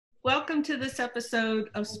Welcome to this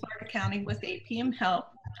episode of Smart Accounting with APM Help.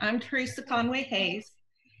 I'm Teresa Conway Hayes.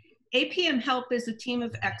 APM Help is a team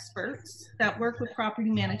of experts that work with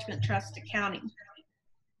property management trust accounting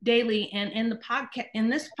daily, and in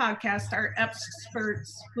this podcast, our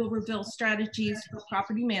experts will reveal strategies for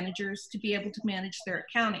property managers to be able to manage their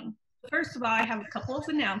accounting. First of all, I have a couple of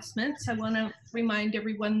announcements. I want to remind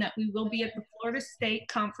everyone that we will be at the Florida State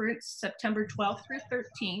Conference September 12th through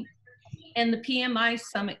 13th and the PMI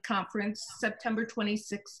Summit Conference September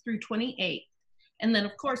 26th through 28th. And then,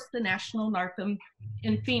 of course, the National NARPM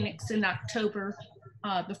in Phoenix in October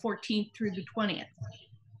the 14th through the 20th.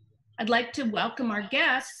 I'd like to welcome our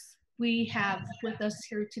guests. We have with us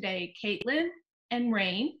here today Caitlin and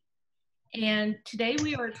Rain. And today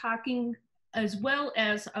we are talking, as well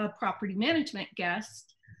as a property management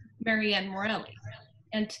guest, Marianne Morelli.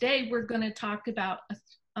 And today we're going to talk about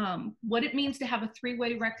what it means to have a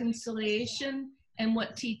three-way reconciliation and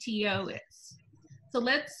what TTO is. So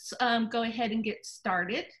let's go ahead and get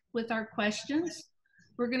started with our questions.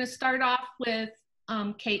 We're going to start off with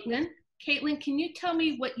Caitlin. Caitlin, can you tell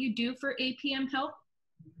me what you do for APM Help?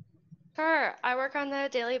 Sure. I work on the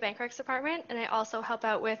daily bank recs department, and I also help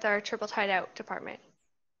out with our triple tied out department.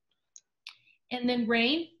 And then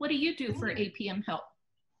Rain, what do you do for APM Help?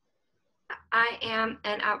 I am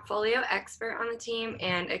an AppFolio expert on the team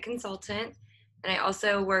and a consultant, and I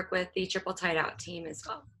also work with the triple tied out team as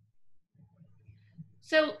well.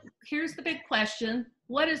 So here's the big question.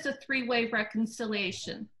 What is a three-way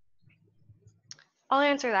reconciliation? I'll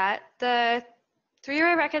answer that. The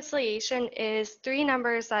three-way reconciliation is three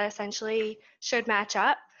numbers that essentially should match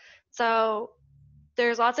up. So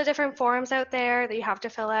there's lots of different forms out there that you have to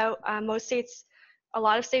fill out. A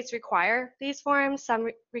lot of states require these forms. Some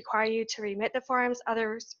require you to remit the forms.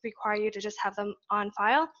 Others require you to just have them on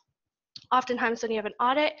file. Oftentimes when you have an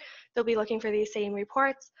audit, they'll be looking for these same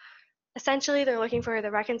reports. Essentially, they're looking for the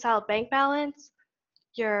reconciled bank balance,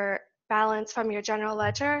 your balance from your general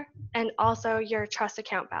ledger, and also your trust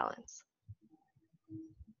account balance.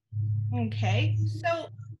 Okay, so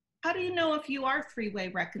how do you know if you are three-way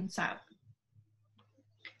reconciled?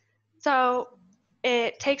 So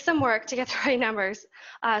it takes some work to get the right numbers.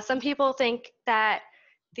 Some people think that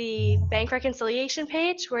the bank reconciliation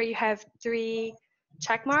page where you have three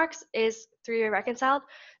check marks is three-way reconciled.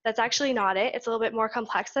 That's actually not it. It's a little bit more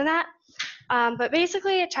complex than that. But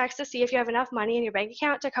basically it checks to see if you have enough money in your bank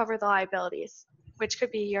account to cover the liabilities, which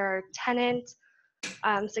could be your tenant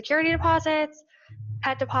security deposits,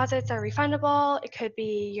 pet deposits are refundable. It could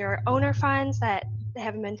be your owner funds that they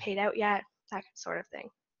haven't been paid out yet, that sort of thing.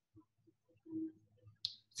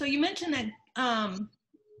 So you mentioned that,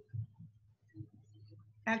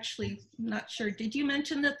 actually, I'm not sure. Did you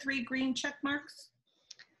mention the three green check marks?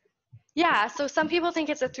 Yeah, so some people think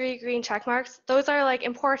it's the three green check marks. Those are like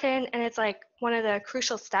important, and it's like one of the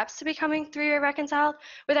crucial steps to becoming three-way reconciled.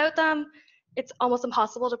 Without them, it's almost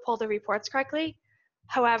impossible to pull the reports correctly.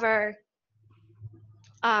 However,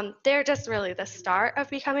 they're just really the start of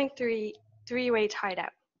becoming three-way tied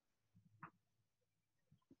out.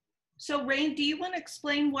 So Rain, do you want to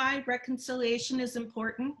explain why reconciliation is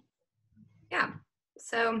important? Yeah,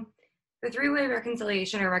 so the three-way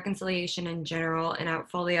reconciliation or reconciliation in general in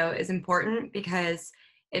AppFolio is important because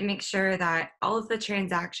it makes sure that all of the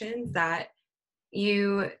transactions that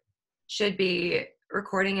you should be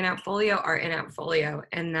recording in AppFolio are in AppFolio,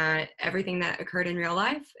 and that everything that occurred in real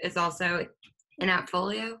life is also in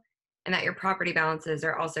AppFolio, and that your property balances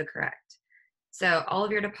are also correct. So all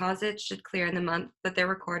of your deposits should clear in the month that they're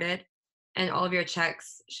recorded, and all of your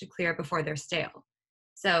checks should clear before they're stale.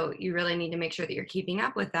 So you really need to make sure that you're keeping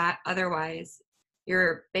up with that. Otherwise,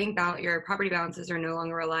 your property balances are no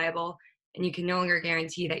longer reliable, and you can no longer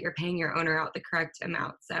guarantee that you're paying your owner out the correct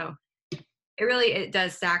amount. So it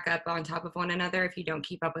does stack up on top of one another if you don't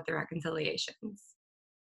keep up with the reconciliations.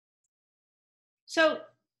 So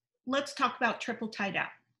let's talk about triple tied out.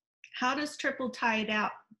 How does triple tied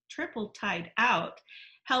out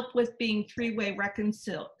help with being three-way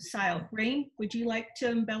reconciled? Rain, would you like to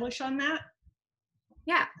embellish on that?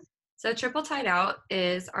 Yeah, so triple tied out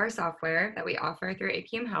is our software that we offer through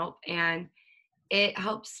APM Help, and it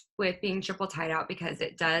helps with being triple tied out because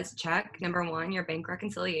it does check, number one, your bank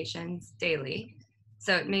reconciliations daily.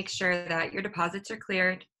 So it makes sure that your deposits are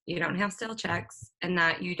cleared, you don't have stale checks, and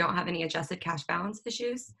that you don't have any adjusted cash balance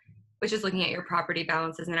issues, which is looking at your property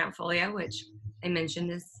balances in AppFolio, which I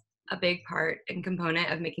mentioned is a big part and component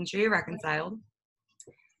of making sure you're reconciled.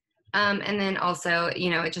 And then also,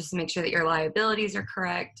 it just makes sure that your liabilities are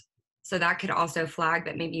correct. So that could also flag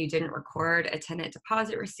that maybe you didn't record a tenant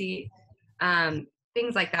deposit receipt,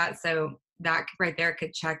 things like that. So that right there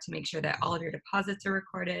could check to make sure that all of your deposits are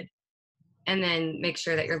recorded, and then make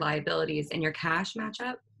sure that your liabilities and your cash match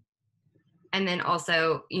up. And then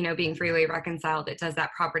also, being three-way reconciled, it does that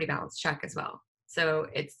property balance check as well. So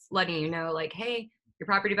it's letting you know, like, hey, your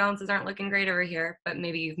property balances aren't looking great over here, but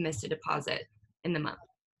maybe you've missed a deposit in the month.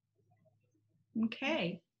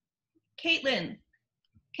 Okay. Caitlin,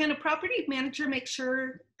 can a property manager make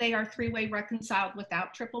sure they are three-way reconciled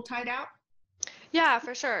without triple tied out? Yeah,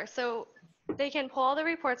 for sure. So they can pull all the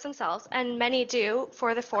reports themselves, and many do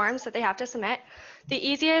for the forms that they have to submit. The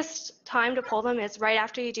easiest time to pull them is right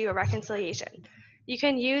after you do a reconciliation. You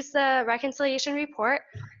can use the reconciliation report,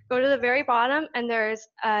 go to the very bottom, and there's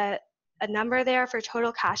a number there for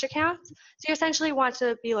total cash accounts. So you essentially want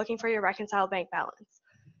to be looking for your reconciled bank balance.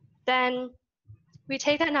 Then we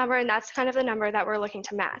take that number, and that's kind of the number that we're looking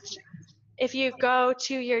to match. If you go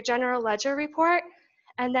to your general ledger report,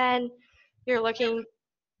 and then you're looking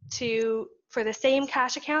for the same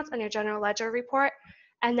cash accounts on your general ledger report,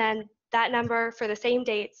 and then that number for the same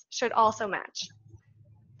dates should also match.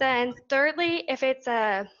 Then thirdly, if it's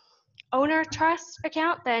a owner trust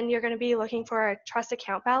account, then you're going to be looking for a trust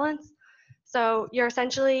account balance. So you're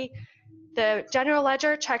essentially, the general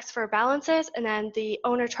ledger checks for balances, and then the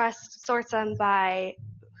owner trust sorts them by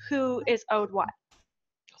who is owed what.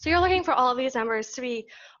 So you're looking for all of these numbers to be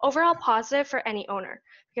overall positive for any owner,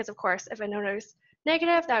 because of course, if an owner is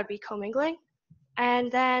negative, that would be commingling.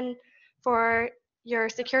 And then for your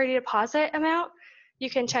security deposit amount, you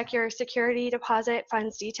can check your security deposit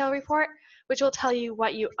funds detail report, which will tell you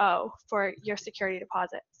what you owe for your security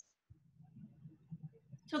deposits.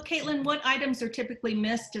 So Caitlin, what items are typically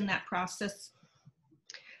missed in that process?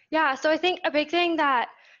 Yeah, so I think a big thing that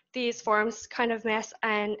these forms kind of miss,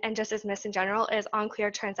 and just is missed in general, is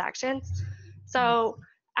unclear transactions. So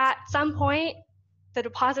at some point, the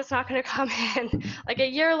deposit's not going to come in. Like a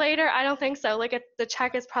year later, I don't think so. Like the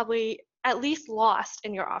check is probably at least lost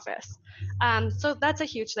in your office. So that's a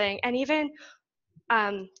huge thing. And even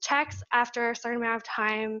checks after a certain amount of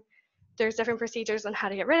time, there's different procedures on how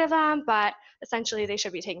to get rid of them, but essentially they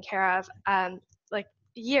should be taken care of like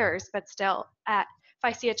years, but still if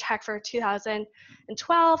I see a check for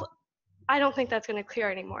 2012, I don't think that's going to clear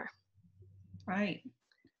anymore. Right.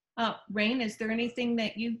 Rain, is there anything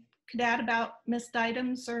that you could add about missed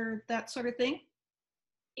items or that sort of thing?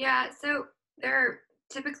 Yeah, so there are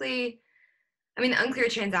typically, unclear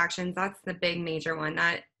transactions, that's the big major one.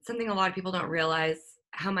 That's something a lot of people don't realize,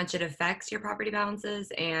 how much it affects your property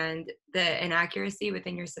balances and the inaccuracy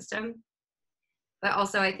within your system. But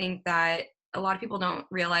also I think that a lot of people don't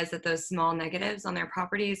realize that those small negatives on their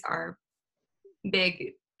properties are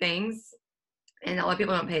big things, and a lot of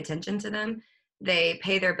people don't pay attention to them. They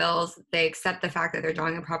pay their bills, they accept the fact that they're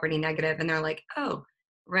drawing a property negative, and they're like, oh,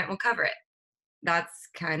 rent will cover it. That's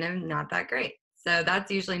kind of not that great. So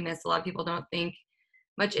that's usually missed. A lot of people don't think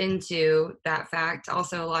much into that fact.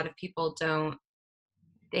 Also, a lot of people don't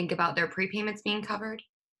think about their prepayments being covered,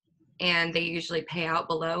 and they usually pay out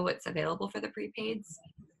below what's available for the prepaids.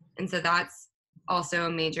 And so that's also a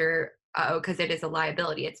major, because it is a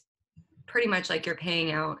liability. It's pretty much like you're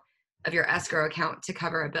paying out of your escrow account to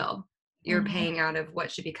cover a bill. You're paying out of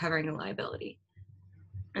what should be covering the liability.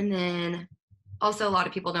 And then also, a lot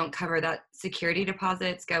of people don't cover that security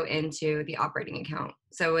deposits go into the operating account.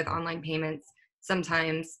 So with online payments,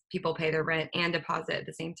 sometimes people pay their rent and deposit at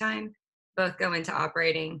the same time. Both go into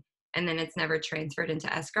operating, and then it's never transferred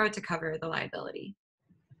into escrow to cover the liability.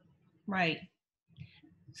 Right.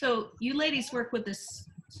 So you ladies work with this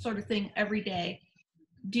sort of thing every day.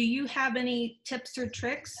 Do you have any tips or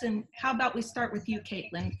tricks? And how about we start with you,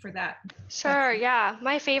 Caitlin, for that? Sure, yeah.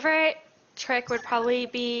 My favorite trick would probably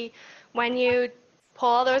be when you pull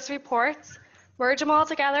all those reports, merge them all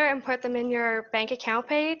together and put them in your bank account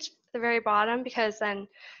page at the very bottom, because then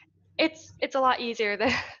it's a lot easier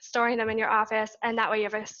than storing them in your office, and that way you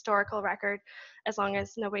have a historical record as long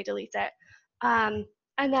as nobody deletes it. And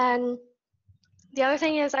then the other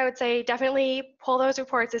thing is, I would say definitely pull those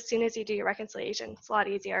reports as soon as you do your reconciliation. It's a lot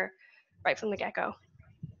easier right from the get-go.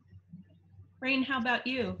 Rain, how about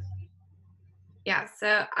you? Yeah,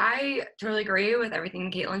 so I totally agree with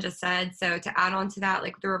everything Caitlin just said. So to add on to that,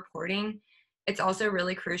 like the reporting, it's also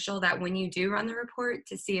really crucial that when you do run the report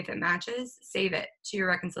to see if it matches, save it to your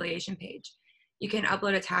reconciliation page. You can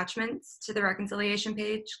upload attachments to the reconciliation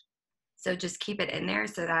page. So just keep it in there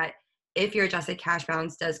so that if your adjusted cash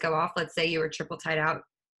balance does go off, let's say you were triple tied out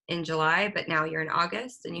in July, but now you're in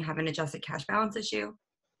August and you have an adjusted cash balance issue,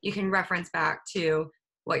 you can reference back to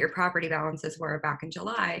what your property balances were back in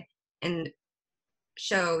July and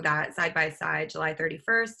show that side by side July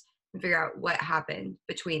 31st and figure out what happened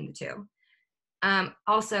between the two.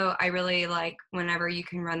 Also, I really like whenever you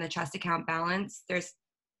can run the trust account balance.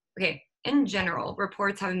 In general,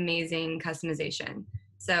 reports have amazing customization.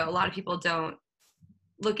 So a lot of people don't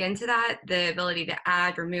look into that, the ability to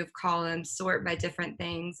add, remove columns, sort by different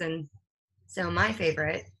things. And so my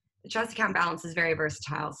favorite, the trust account balance is very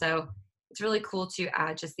versatile. So it's really cool to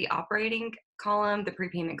add just the operating column, the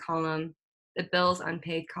prepayment column, the bills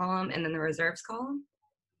unpaid column, and then the reserves column.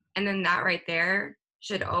 And then that right there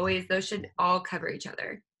those should all cover each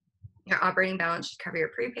other. Your operating balance should cover your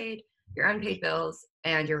prepaid, your unpaid bills,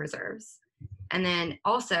 and your reserves. And then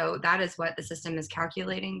also that is what the system is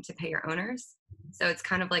calculating to pay your owners. So it's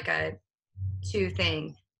kind of like a two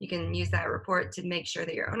thing. You can use that report to make sure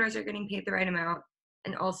that your owners are getting paid the right amount,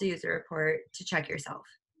 and also use the report to check yourself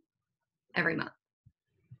every month.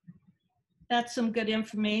 That's some good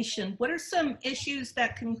information. What are some issues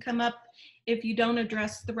that can come up if you don't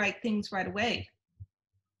address the right things right away?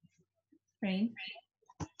 Rain?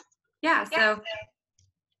 Yeah, so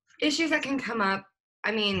issues that can come up,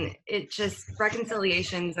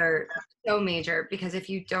 reconciliations are so major, because if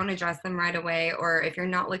you don't address them right away, or if you're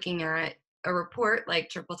not looking at a report like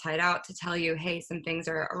Triple Tied Out to tell you, hey, some things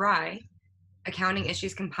are awry, accounting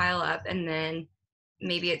issues can pile up, and then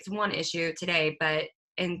maybe it's one issue today, but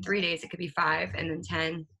in 3 days it could be 5 and then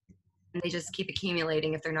 10, and they just keep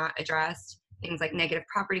accumulating if they're not addressed. Things like negative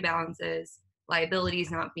property balances,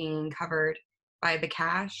 liabilities not being covered by the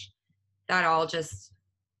cash, that all just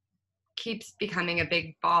keeps becoming a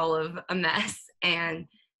big ball of a mess. And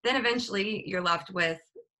then eventually you're left with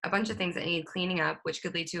a bunch of things that need cleaning up, which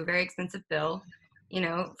could lead to a very expensive bill,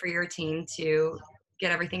 for your team to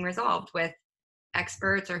get everything resolved with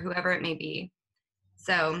experts or whoever it may be.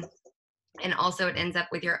 So, and also it ends up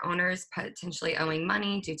with your owners potentially owing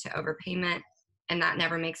money due to overpayment, and that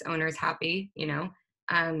never makes owners happy.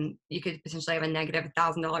 You could potentially have a negative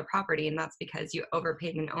 $1,000 property, and that's because you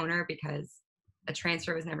overpaid an owner because a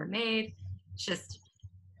transfer was never made. It's just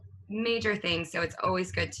major things. So it's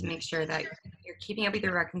always good to make sure that you're keeping up with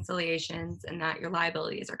your reconciliations and that your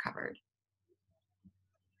liabilities are covered.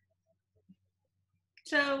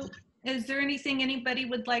 So is there anything anybody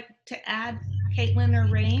would like to add, Caitlin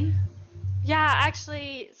or Rain? Yeah,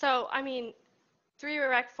 actually, so three-way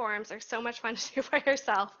rec forums are so much fun to do by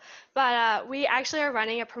yourself, but we actually are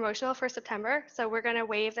running a promotional for September. So we're going to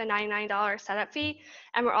waive the $99 setup fee,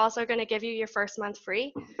 and we're also going to give you your first month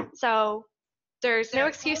free. So there's no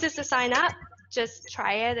excuses to sign up. Just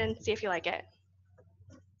try it and see if you like it.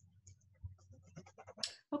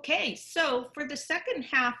 Okay, so for the second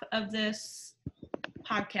half of this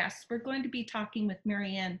podcast, we're going to be talking with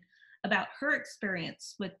Marianne about her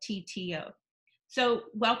experience with TTO. So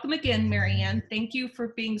welcome again, Marianne. Thank you for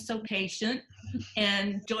being so patient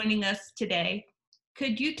and joining us today.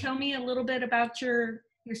 Could you tell me a little bit about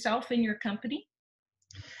yourself and your company?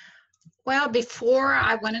 Well, before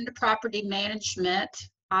I went into property management,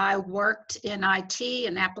 I worked in IT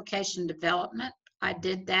and application development. I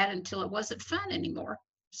did that until it wasn't fun anymore.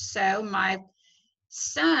 So my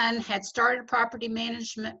son had started a property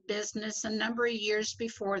management business a number of years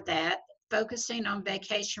before that, focusing on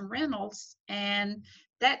vacation rentals, and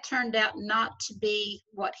that turned out not to be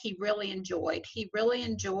what he really enjoyed. He really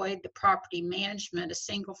enjoyed the property management, a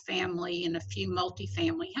single family and a few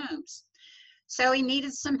multifamily homes. So he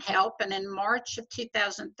needed some help, and in March of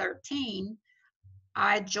 2013,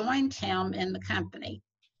 I joined him in the company.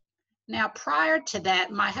 Now, prior to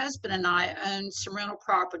that, my husband and I owned some rental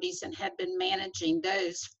properties and had been managing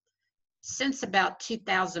those since about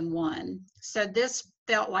 2001. So this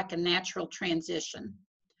felt like a natural transition.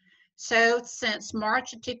 So since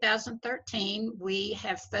March of 2013, we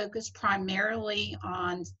have focused primarily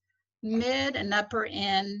on mid and upper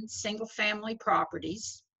end single family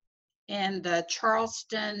properties in the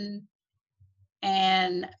Charleston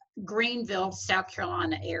and Greenville, South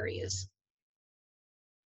Carolina areas.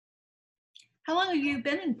 How long have you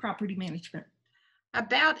been in property management?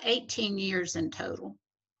 About 18 years in total.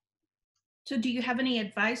 So do you have any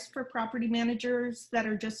advice for property managers that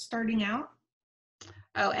are just starting out?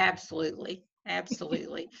 Oh, absolutely.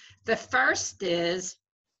 Absolutely. The first is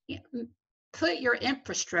put your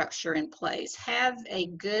infrastructure in place. Have a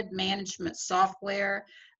good management software,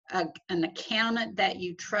 an accountant that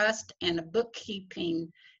you trust, and a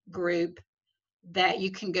bookkeeping group that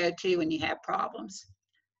you can go to when you have problems.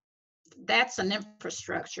 That's an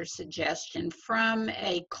infrastructure suggestion. From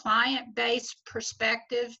a client-based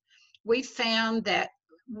perspective, we found that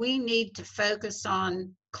we need to focus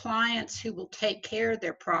on clients who will take care of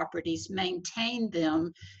their properties, maintain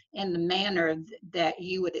them in the manner that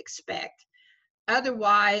you would expect.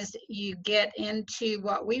 Otherwise, you get into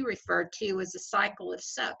what we refer to as a cycle of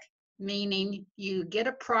suck, meaning you get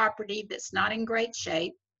a property that's not in great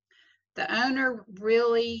shape. The owner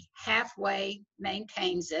really halfway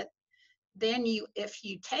maintains it. Then if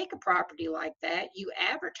you take a property like that, you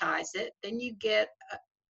advertise it, then you get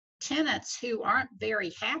tenants who aren't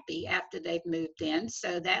very happy after they've moved in.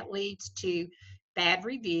 So that leads to bad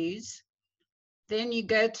reviews. Then you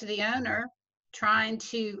go to the owner trying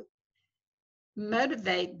to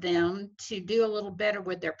motivate them to do a little better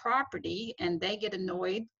with their property, and they get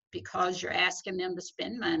annoyed because you're asking them to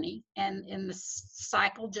spend money, and the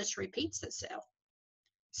cycle just repeats itself.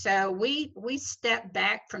 So we step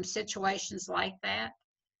back from situations like that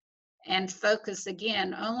and focus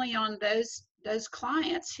again only on those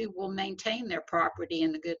clients who will maintain their property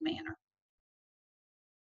in a good manner.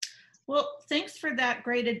 Well, thanks for that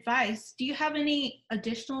great advice. Do you have any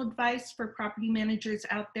additional advice for property managers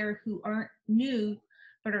out there who aren't new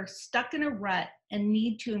but are stuck in a rut and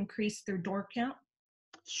need to increase their door count?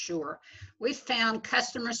 Sure. We found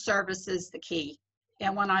customer service is the key.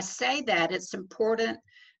 And when I say that, it's important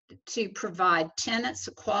to provide tenants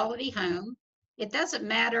a quality home. It doesn't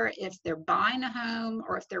matter if they're buying a home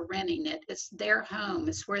or if they're renting it. It's their home.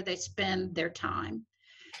 It's where they spend their time.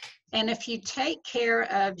 And if you take care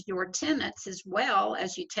of your tenants as well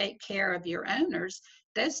as you take care of your owners,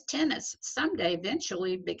 those tenants someday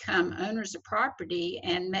eventually become owners of property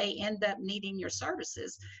and may end up needing your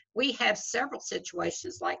services. We have several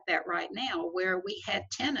situations like that right now where we had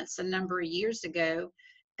tenants a number of years ago.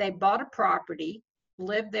 They bought a property,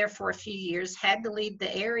 lived there for a few years, had to leave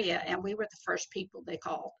the area, and we were the first people they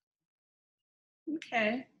called.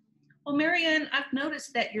 Okay. Well, Marianne, I've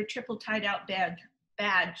noticed that your triple tied out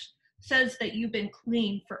badge says that you've been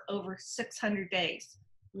clean for over 600 days.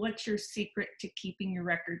 What's your secret to keeping your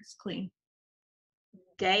records clean?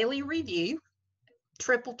 Daily review.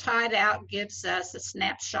 Triple tied out gives us a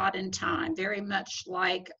snapshot in time, very much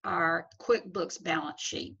like our QuickBooks balance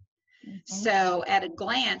sheet. Mm-hmm. So at a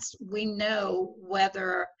glance, we know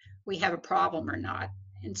whether we have a problem or not.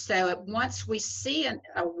 And so once we see a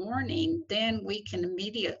warning, then we can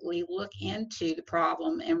immediately look into the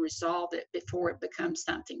problem and resolve it before it becomes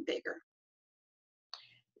something bigger.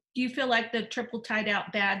 Do you feel like the triple tied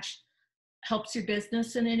out badge helps your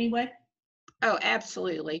business in any way? Oh,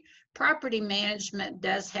 absolutely. Property management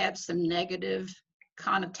does have some negative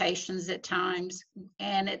connotations at times,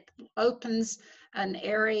 and it opens an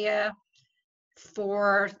area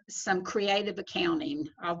for some creative accounting.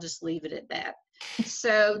 I'll just leave it at that.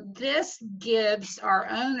 So this gives our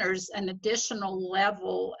owners an additional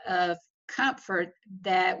level of comfort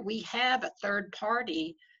that we have a third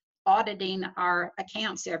party auditing our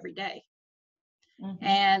accounts every day. Mm-hmm.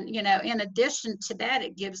 And, you know, in addition to that,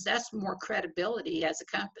 it gives us more credibility as a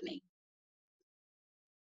company.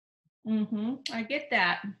 Mm-hmm. I get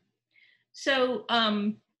that. So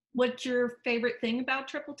what's your favorite thing about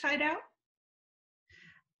triple tied out?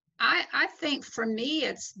 I think for me,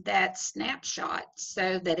 it's that snapshot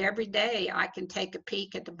so that every day I can take a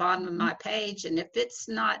peek at the bottom of my page. And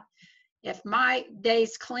if my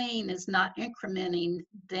days clean is not incrementing,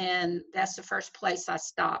 then that's the first place I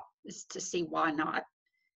stop, is to see why not.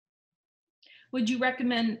 Would you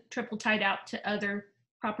recommend triple tied out to other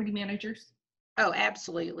property managers? Oh,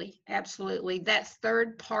 absolutely. Absolutely. That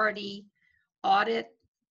third party audit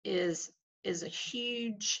is a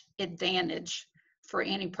huge advantage for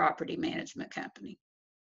any property management company.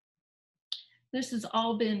 This has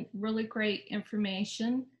all been really great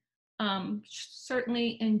information.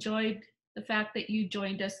 Certainly enjoyed the fact that you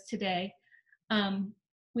joined us today.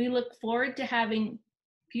 We look forward to having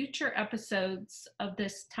future episodes of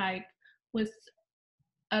this type with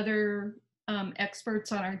other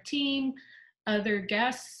experts on our team, other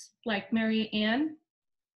guests like Mary Ann.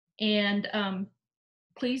 And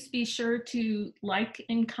please be sure to like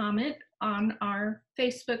and comment on our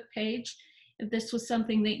Facebook page if this was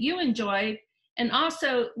something that you enjoyed. And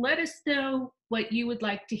also let us know what you would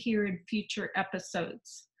like to hear in future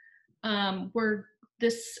episodes.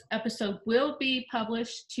 This episode will be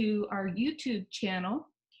published to our YouTube channel.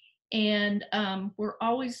 And we're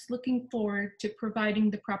always looking forward to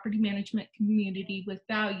providing the property management community with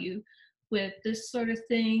value with this sort of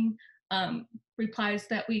thing, replies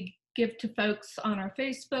that we give to folks on our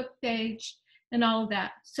Facebook page and all of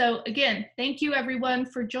that. So again, thank you everyone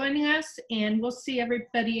for joining us, and we'll see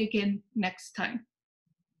everybody again next time.